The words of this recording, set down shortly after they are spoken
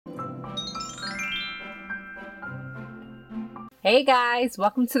Hey guys,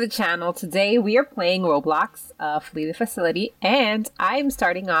 welcome to the channel. Today we are playing Roblox, Flee the Facility, and I'm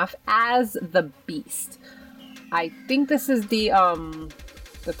starting off as the Beast. I think this is the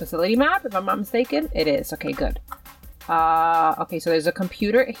facility map, if I'm not mistaken. It is. Okay, good. Okay, so there's a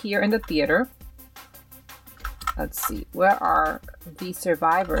computer here in the theater. Let's see, where are the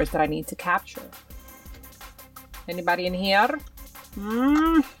survivors that I need to capture? Anybody in here?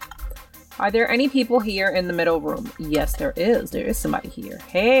 Are there any people here in the middle room? Yes, there is. There is somebody here.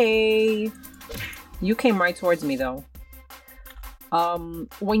 Hey! You came right towards me, though.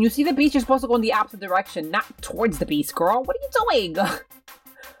 When you see the beast, you're supposed to go in the opposite direction, not towards the beast, girl. What are you doing?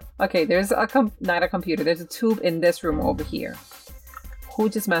 Okay, there's not a computer. There's a tube in this room over here. Who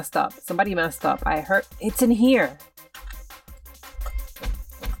just messed up? Somebody messed up. I heard it's in here.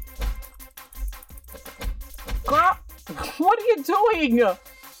 Girl, what are you doing?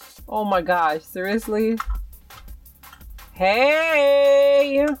 Oh my gosh, seriously?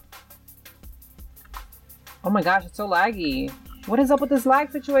 Hey! Oh my gosh, it's so laggy. What is up with this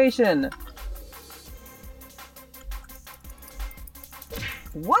lag situation?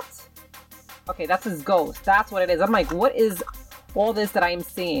 What? Okay, that's his ghost. That's what it is. I'm like, what is all this that I am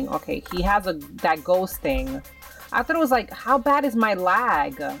seeing? Okay, he has that ghost thing. I thought it was like, how bad is my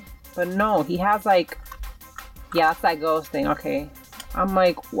lag? But no, he has like, yeah, that's that ghost thing. Okay. I'm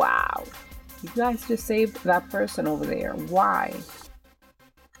like, wow, you guys just saved that person over there. Why?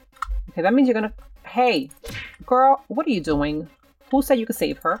 Okay, that means you're gonna... Hey, girl, what are you doing? Who said you could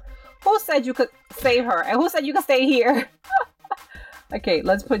save her? Who said you could save her? And who said you could stay here? Okay,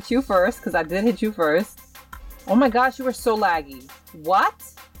 let's put you first, because I did hit you first. Oh my gosh, you were so laggy. What?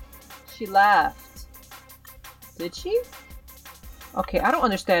 She left. Did she? Okay, I don't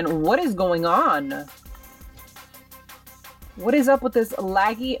understand. What is going on? What is up with this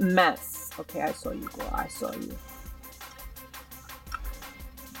laggy mess? Okay, I saw you, girl. I saw you.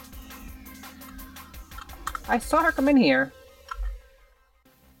 I saw her come in here.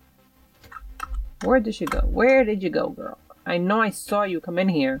 Where did she go? Where did you go, girl? I know I saw you come in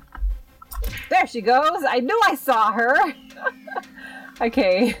here. There she goes. I knew I saw her.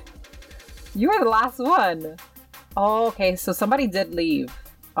 Okay. You were the last one. Oh, okay. So somebody did leave.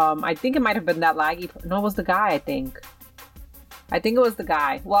 I think it might have been that laggy. No, it was the guy, I think. I think it was the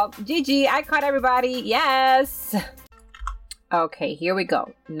guy. Well, GG, I caught everybody. Yes. Okay, here we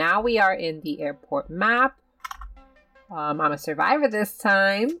go. Now we are in the airport map. I'm a survivor this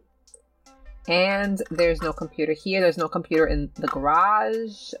time. And there's no computer here. There's no computer in the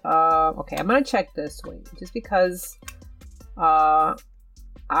garage. Okay, I'm going to check this way. Just because I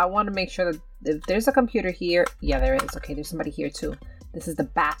want to make sure that if there's a computer here. Yeah, there is. Okay, there's somebody here too. This is the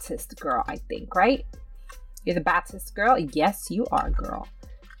Baptist girl, I think, right? You're the Baptist girl? Yes, you are, girl.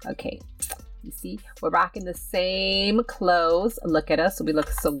 Okay. You see, we're rocking the same clothes. Look at us. We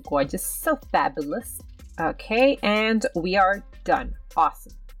look so gorgeous, so fabulous. Okay, and we are done.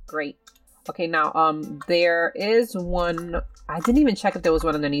 Awesome. Great. Okay, now, there is one. I didn't even check if there was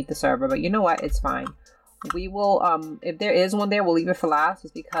one underneath the server, but you know what? It's fine. We will, if there is one there, we'll leave it for last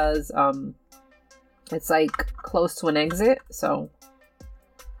just because, it's like close to an exit, so.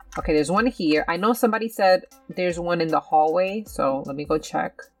 Okay, there's one here. I know somebody said there's one in the hallway, so let me go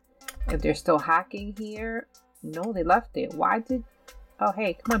check if they're still hacking here. No, they left it. Why did... Oh,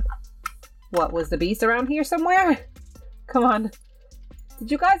 hey, come on. What, was the beast around here somewhere? Come on. Did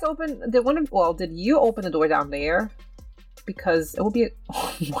you guys open... Well, did you open the door down there? Because it will be...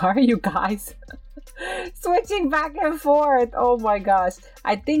 Why are you guys switching back and forth? Oh my gosh.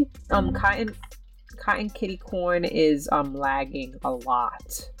 I think Cotton Kitty Corn is lagging a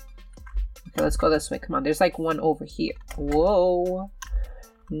lot. Okay, let's go this way. Come on, there's like one over here. Whoa.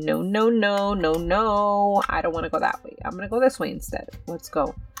 No, no, no, no, no. I don't want to go that way. I'm going to go this way instead. Let's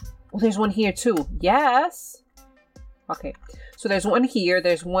go. Oh, there's one here too. Yes. Okay, so there's one here.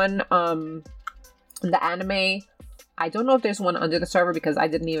 There's one in the anime. I don't know if there's one under the server because I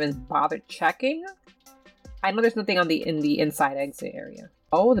didn't even bother checking. I know there's nothing on in the inside exit area.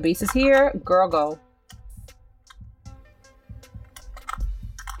 Oh, the beast is here. Girl, go.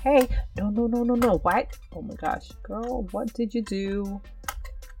 Hey, no, no, no, no, no. What? Oh my gosh. Girl, what did you do?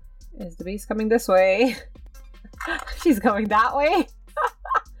 Is the beast coming this way? She's going that way.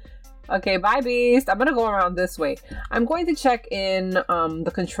 Okay, bye, beast. I'm gonna go around this way. I'm going to check in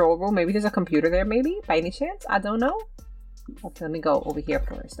the control room. Maybe there's a computer there, maybe, by any chance. I don't know. Okay, let me go over here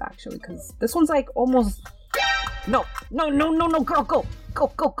first, actually, because this one's like almost... No, no, no, no, no, girl, go.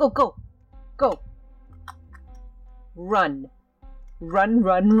 Go, go, go, go. Go. Run. Run,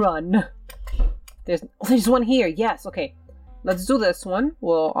 run, run. There's one here. Yes, okay. Let's do this one.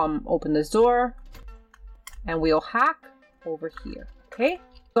 We'll open this door and we'll hack. over here. Okay.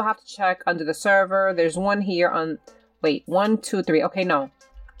 We'll have to check under the server. There's one here on. Wait, 1, 2, 3. Okay, no.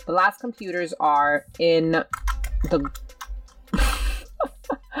 The last computers are in the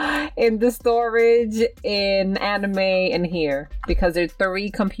in the storage, in anime, and here because there's 3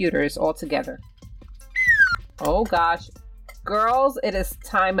 computers all together. Oh gosh, girls, it is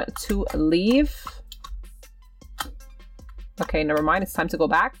time to leave. Okay, never mind. It's time to go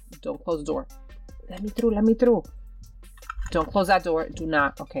back. Don't close the door. Let me through. Let me through. Don't close that door. Do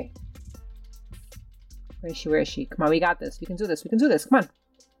not. Okay. Where is she? Where is she? Come on, we got this. We can do this. We can do this. Come on.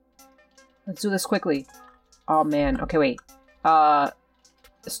 Let's do this quickly. Oh man. Okay, wait.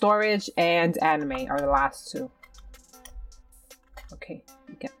 Storage and anime are the last 2. Okay.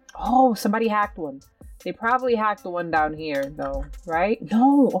 Oh, somebody hacked one. They probably hacked the one down here, though, right?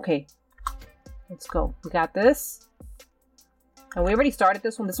 No. Okay. Let's go. We got this. And we already started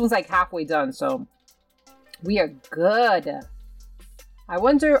this one. This one's like halfway done, so we are good. I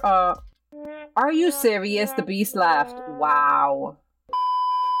wonder, are you serious? The beast left. Wow.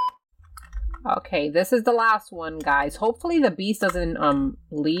 Okay, this is the last one, guys. Hopefully the beast doesn't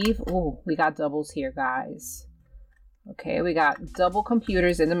leave. Oh, we got doubles here, guys. Okay, we got double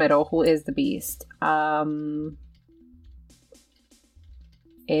computers in the middle. Who is the beast?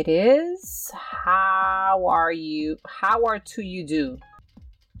 It is. How are you? How are two you do?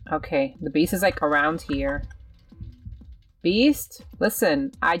 Okay, the beast is like around here. Beast,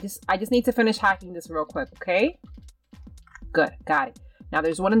 listen. I just need to finish hacking this real quick. Okay. Good, got it. Now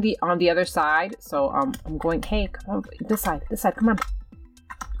there's one on the other side. So I'm going. Hey, come on, this side. Come on.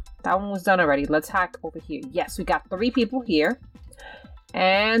 That one was done already. Let's hack over here. Yes, we got 3 people here.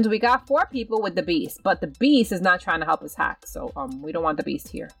 And we got 4 people with the beast. But the beast is not trying to help us hack. So we don't want the beast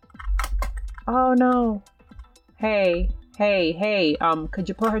here. Oh no. Hey. Could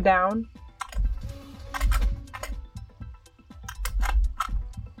you put her down?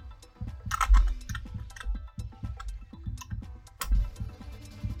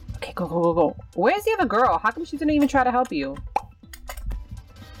 Okay, go. Where's the other girl? How come she didn't even try to help you?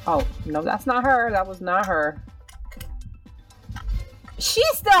 Oh, no, that's not her. That was not her. She's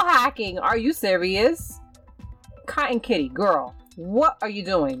still hacking. Are you serious? Cotton Kitty, girl, what are you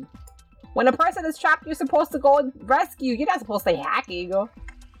doing? When a person is trapped, you're supposed to go and rescue. You're not supposed to stay hacking.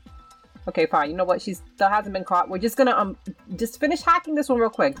 Okay, fine. You know what? She still hasn't been caught. We're just gonna just finish hacking this one real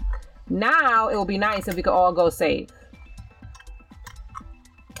quick. Now it will be nice if we could all go save.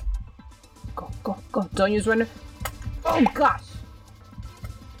 Go. Don't use runner. Oh gosh.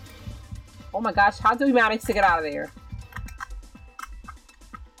 Oh my gosh, how did we manage to get out of there?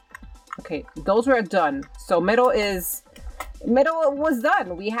 Okay, those were done. So middle was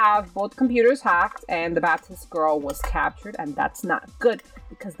done. We have both computers hacked and the Baptist girl was captured, and that's not good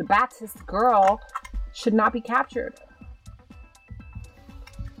because the Baptist girl should not be captured.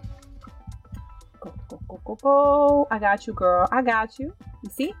 Go. I got you, girl. I got you. You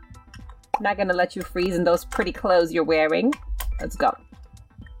see? I'm not gonna let you freeze in those pretty clothes you're wearing. Let's go.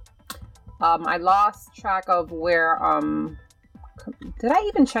 I lost track of where, did I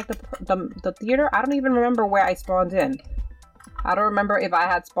even check the theater? I don't even remember where I spawned in. I don't remember if I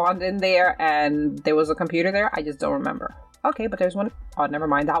had spawned in there and there was a computer there. I just don't remember. Okay, but there's one. Oh, never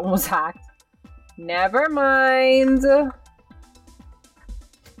mind. That one was hacked. Never mind.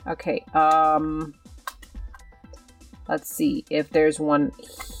 Okay, let's see if there's one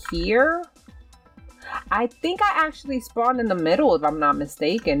here. I think I actually spawned in the middle, if I'm not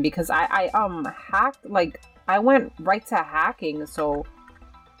mistaken, because I hacked, like, I went right to hacking, so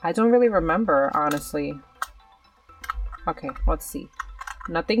I don't really remember, honestly. Okay, let's see.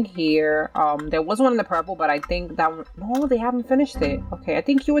 Nothing here. There was one in the purple, but I think that one... No, they haven't finished it. Okay, I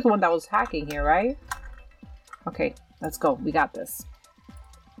think you were the one that was hacking here, right? Okay, let's go. We got this.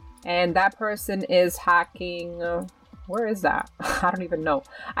 And that person is hacking... where is that? I don't even know.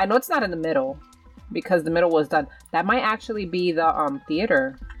 I know it's not in the middle, because the middle was done. That might actually be the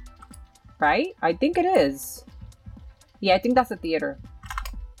theater, right? I think it is. Yeah, I think that's the theater.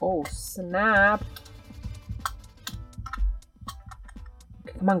 Oh, snap.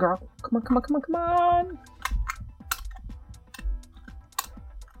 Okay, come on, girl. Come on.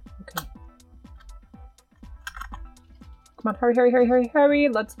 Okay. Come on, hurry.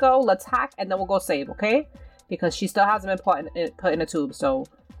 Let's go. Let's hack, and then we'll go save, okay? Because she still hasn't been put in a tube, so...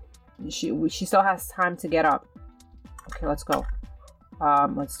 She still has time to get up. Okay, let's go.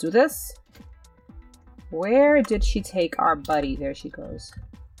 Let's do this. Where did she take our buddy? There she goes.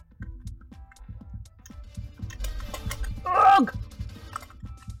 Ugh!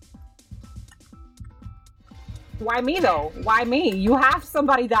 Why me though? Why me? You have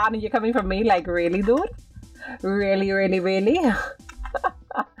somebody down and you're coming for me? Like, really, dude? Really, really, really?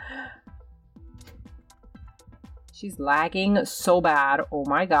 She's lagging so bad. Oh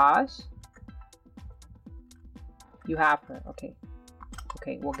my gosh. You have her. Okay.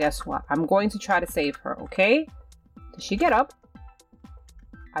 Okay, well, guess what? I'm going to try to save her, okay? Did she get up?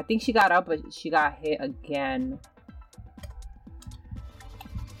 I think she got up, but she got hit again.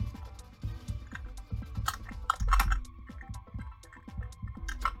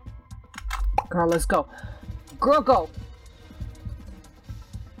 Girl, let's go. Girl, go.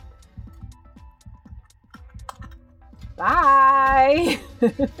 Bye.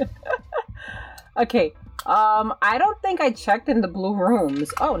 Okay. I don't think I checked in the blue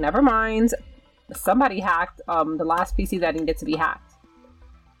rooms. Oh, never mind. Somebody hacked the last PC that needed to be hacked.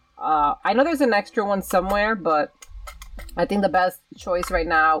 I know there's an extra one somewhere, but I think the best choice right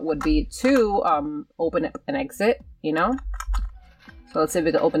now would be to open it and exit, you know? So let's see if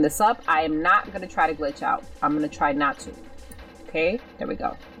we can open this up. I am not going to try to glitch out. I'm going to try not to. Okay, there we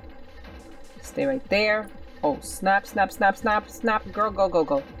go. Stay right there. Oh, snap, snap, snap, snap, snap. Girl, go, go,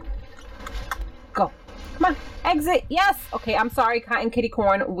 go. Go. Come on, exit. Yes. Okay, I'm sorry, Cotton Kitty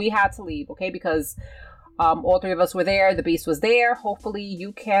Corn. We had to leave, okay, because all three of us were there. The beast was there. Hopefully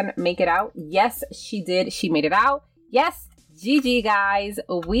you can make it out. Yes, she did. She made it out. Yes, GG, guys.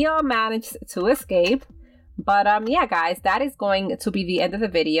 We all managed to escape. But yeah, guys, that is going to be the end of the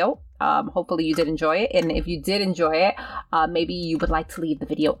video. Hopefully you did enjoy it. And if you did enjoy it, maybe you would like to leave the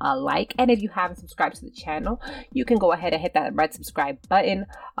video a like. And if you haven't subscribed to the channel, you can go ahead and hit that red subscribe button.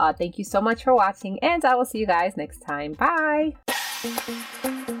 Thank you so much for watching, and I will see you guys next time. Bye!